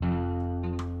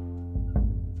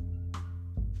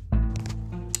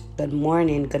Good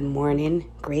morning, good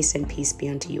morning. Grace and peace be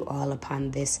unto you all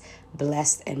upon this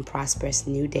blessed and prosperous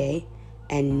new day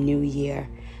and new year.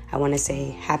 I want to say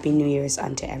Happy New Year's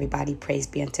unto everybody. Praise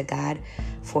be unto God,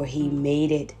 for He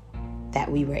made it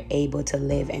that we were able to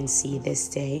live and see this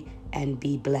day and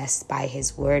be blessed by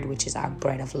His word, which is our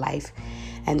bread of life.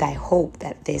 And I hope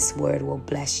that this word will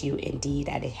bless you indeed,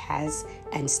 and it has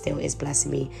and still is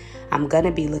blessing me. I'm going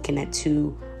to be looking at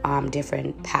two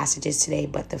different passages today,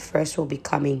 but the first will be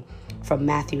coming from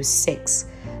Matthew 6,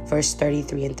 verse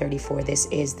 33 and 34. This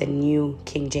is the New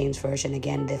King James Version.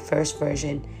 Again, the first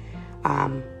version,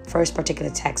 first particular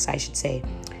text, I should say,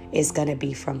 is going to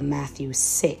be from Matthew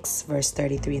 6, verse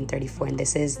 33 and 34. And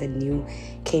this is the New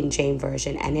King James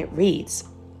Version. And it reads,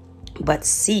 "But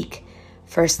seek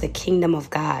first the kingdom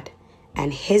of God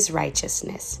and His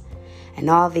righteousness, and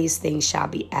all these things shall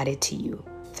be added to you."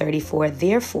 34,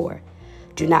 "Therefore,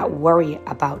 do not worry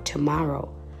about tomorrow,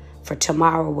 for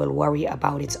tomorrow will worry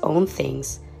about its own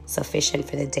things. Sufficient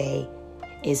for the day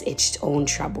is its own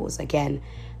troubles." Again,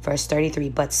 verse 33,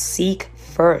 "But seek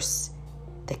first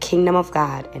the kingdom of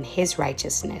God and His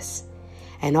righteousness,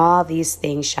 and all these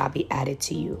things shall be added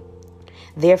to you.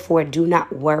 Therefore, do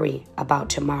not worry about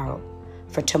tomorrow,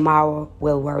 for tomorrow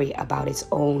will worry about its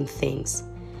own things.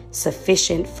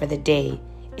 Sufficient for the day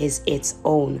is its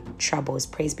own troubles."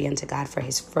 Praise be unto God for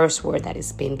His first word that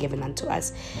has been given unto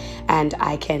us. And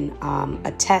I can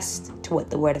attest to what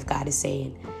the word of God is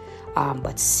saying.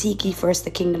 But seek ye first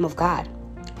the kingdom of God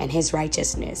and His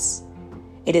righteousness.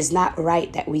 It is not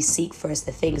right that we seek first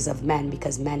the things of men,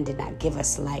 because men did not give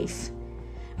us life.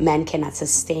 Men cannot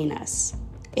sustain us.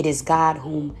 It is God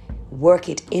whom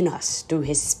worketh in us through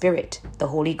His Spirit, the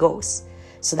Holy Ghost,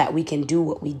 so that we can do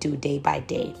what we do day by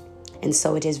day. And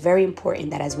so it is very important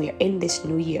that as we are in this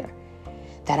new year,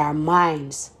 that our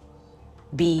minds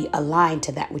be aligned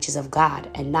to that which is of God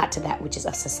and not to that which is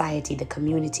of society, the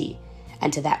community,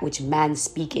 and to that which man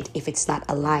speaketh, if it's not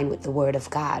aligned with the word of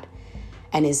God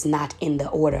and is not in the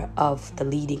order of the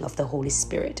leading of the Holy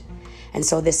Spirit. And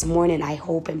so this morning, I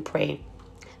hope and pray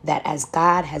that as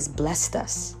God has blessed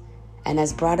us and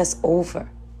has brought us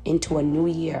over into a new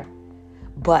year,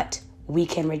 but we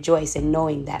can rejoice in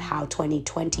knowing that how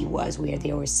 2020 was, where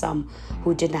there were some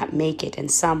who did not make it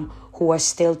and some who are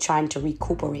still trying to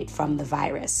recuperate from the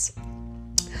virus.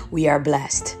 We are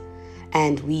blessed,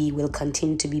 and we will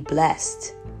continue to be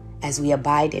blessed as we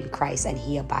abide in Christ and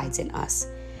He abides in us.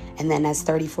 And then as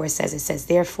 34 says, it says,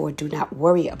 "Therefore, do not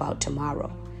worry about tomorrow."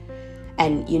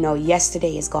 And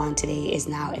yesterday is gone, today is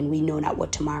now, and we know not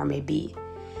what tomorrow may be,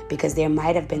 because there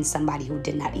might have been somebody who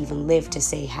did not even live to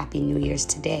say Happy New Year's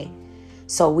today.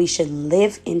 So we should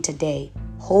live in today,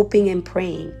 hoping and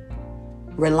praying,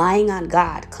 relying on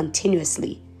God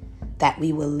continuously, that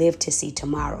we will live to see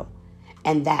tomorrow.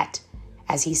 And that,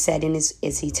 as He said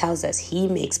as He tells us, He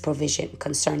makes provision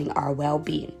concerning our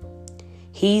well-being.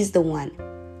 He's the one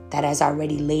that has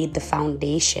already laid the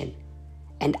foundation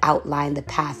and outlined the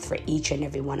path for each and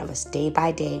every one of us, day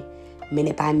by day,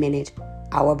 minute by minute,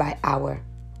 hour by hour,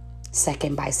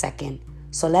 second by second.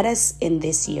 So let us, in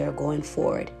this year going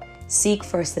forward, seek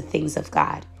first the things of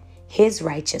God, His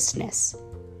righteousness.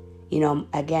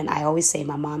 Again, I always say,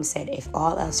 my mom said, if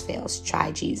all else fails,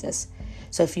 try Jesus.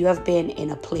 So if you have been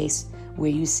in a place where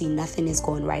you see nothing is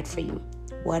going right for you,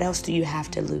 what else do you have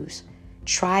to lose?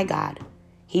 Try God.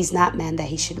 He's not man that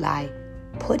He should lie.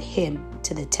 Put Him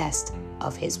to the test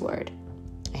of His word.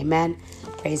 Amen.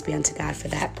 Praise be unto God for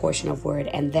that portion of word.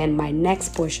 And then my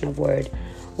next portion of word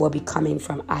will be coming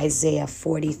from Isaiah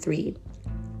 43.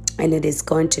 And it is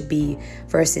going to be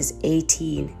verses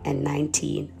 18 and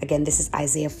 19. Again, this is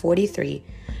Isaiah 43,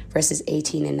 verses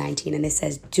 18 and 19. And it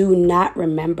says, "Do not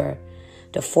remember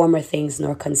the former things,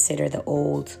 nor consider the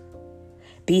old.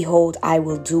 Behold, I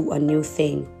will do a new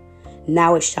thing.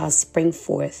 Now it shall spring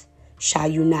forth.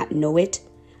 Shall you not know it?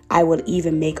 I will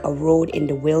even make a road in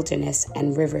the wilderness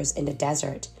and rivers in the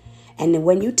desert." And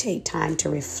when you take time to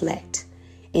reflect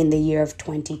in the year of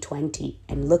 2020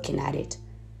 and looking at it,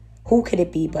 who could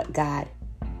it be but God,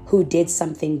 who did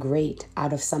something great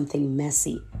out of something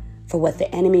messy? For what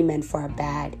the enemy meant for our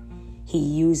bad, He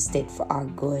used it for our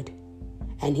good.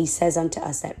 And He says unto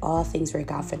us that all things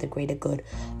work out for the greater good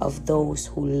of those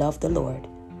who love the Lord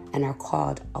and are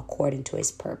called according to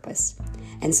His purpose.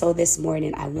 And so this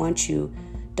morning, I want you,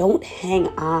 don't hang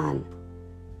on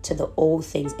to the old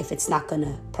things if it's not going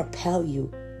to propel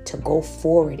you to go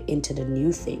forward into the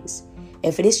new things.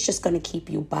 If it is just going to keep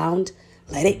you bound,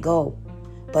 let it go.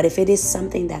 But if it is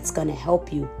something that's going to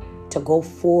help you to go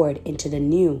forward into the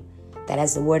new, that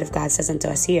as the word of God says unto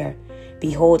us here,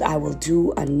 "Behold, I will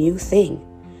do a new thing.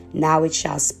 Now it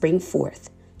shall spring forth.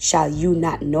 Shall you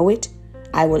not know it?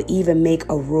 I will even make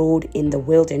a road in the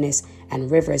wilderness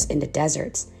and rivers in the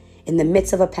deserts. In the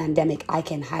midst of a pandemic, I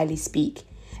can highly speak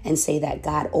and say that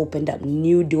God opened up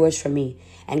new doors for me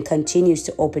and continues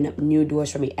to open up new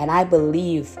doors for me. And I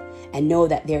believe and know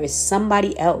that there is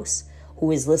somebody else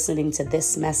who is listening to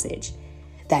this message,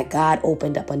 that God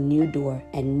opened up a new door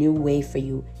and new way for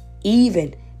you,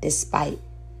 even despite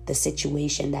the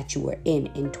situation that you were in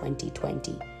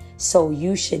 2020. So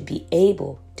you should be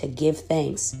able to give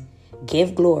thanks,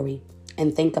 give glory,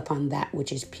 and think upon that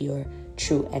which is pure,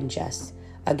 true, and just.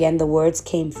 Again, the words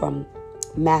came from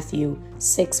Matthew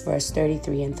 6, verse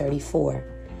 33 and 34,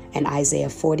 and Isaiah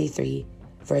 43,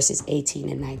 verses 18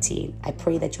 and 19. I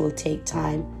pray that you will take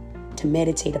time to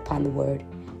meditate upon the word.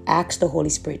 Ask the Holy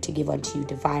Spirit to give unto you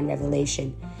divine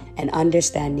revelation and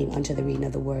understanding unto the reading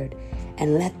of the word.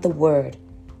 And let the word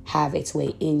have its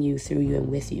way in you, through you, and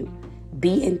with you.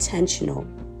 Be intentional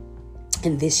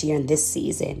in this year and this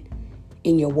season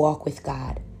in your walk with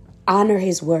God. Honor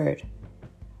his word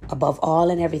above all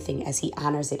and everything as he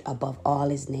honors it above all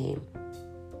his name.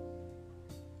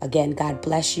 Again, God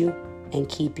bless you and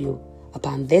keep you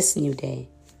upon this new day,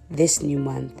 this new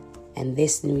month, and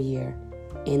this new year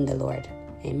in the Lord.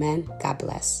 Amen. God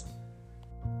bless.